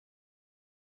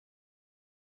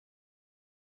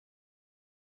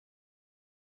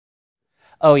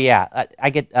Oh yeah, I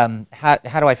get. How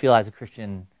do I feel as a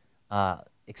Christian,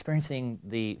 experiencing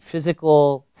the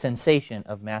physical sensation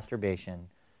of masturbation,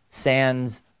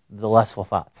 sans the lustful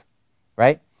thoughts,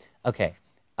 right? Okay,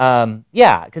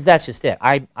 yeah, because that's just it.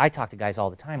 I talk to guys all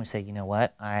the time who say, you know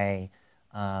what, I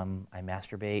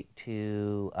masturbate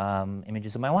to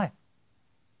images of my wife.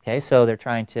 Okay, so they're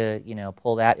trying to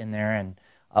pull that in there, and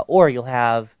or you'll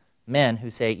have men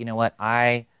who say, you know what,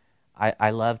 I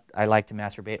like to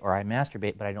masturbate, or I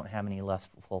masturbate, but I don't have any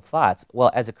lustful thoughts.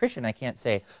 Well, as a Christian, I can't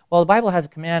say, well, the Bible has a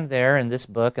command there in this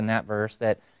book and that verse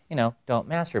that don't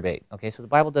masturbate. Okay, so the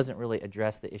Bible doesn't really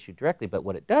address the issue directly, but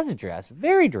what it does address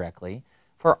very directly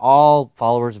for all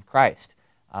followers of Christ,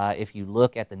 if you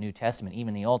look at the New Testament,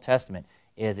 even the Old Testament,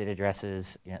 is it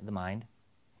addresses the mind,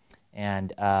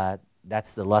 and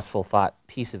that's the lustful thought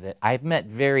piece of it. I've met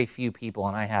very few people,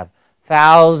 and I have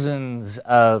thousands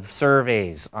of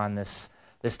surveys on this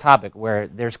topic where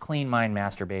there's clean mind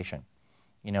masturbation.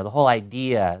 The whole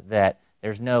idea that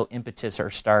there's no impetus or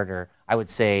starter, I would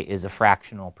say, is a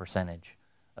fractional percentage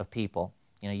of people.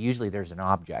 Usually there's an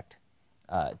object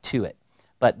to it.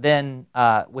 But then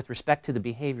with respect to the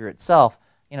behavior itself,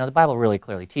 the Bible really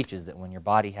clearly teaches that when your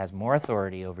body has more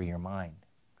authority over your mind,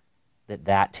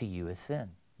 that to you is sin.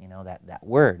 That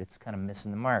word, it's kind of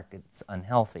missing the mark. It's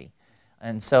unhealthy.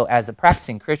 And so as a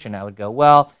practicing Christian, I would go,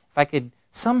 well, if I could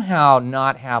somehow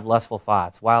not have lustful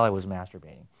thoughts while I was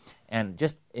masturbating and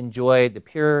just enjoy the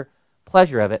pure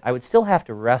pleasure of it, I would still have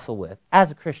to wrestle with,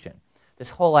 as a Christian, this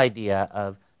whole idea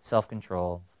of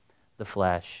self-control, the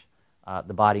flesh,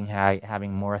 the body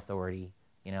having more authority,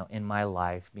 in my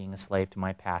life, being a slave to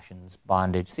my passions,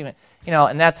 bondage,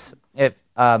 and that's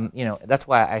that's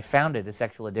why I founded a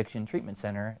sexual addiction treatment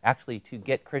center, actually to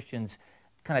get Christians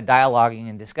kind of dialoguing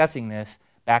and discussing this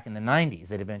back in the 90s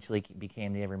that eventually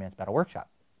became the Every Man's Battle Workshop.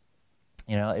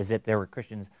 Is that there were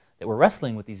Christians that were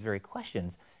wrestling with these very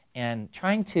questions and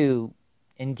trying to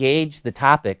engage the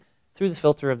topic through the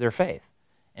filter of their faith.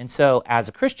 And so as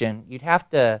a Christian, you'd have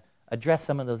to address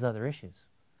some of those other issues,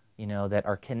 that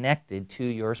are connected to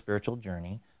your spiritual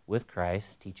journey with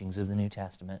Christ, teachings of the New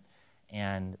Testament,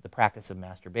 and the practice of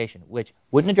masturbation, which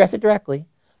wouldn't address it directly,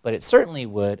 but it certainly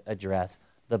would address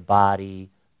the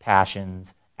body,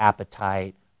 passions,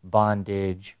 appetite,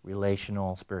 bondage,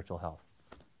 relational, spiritual health.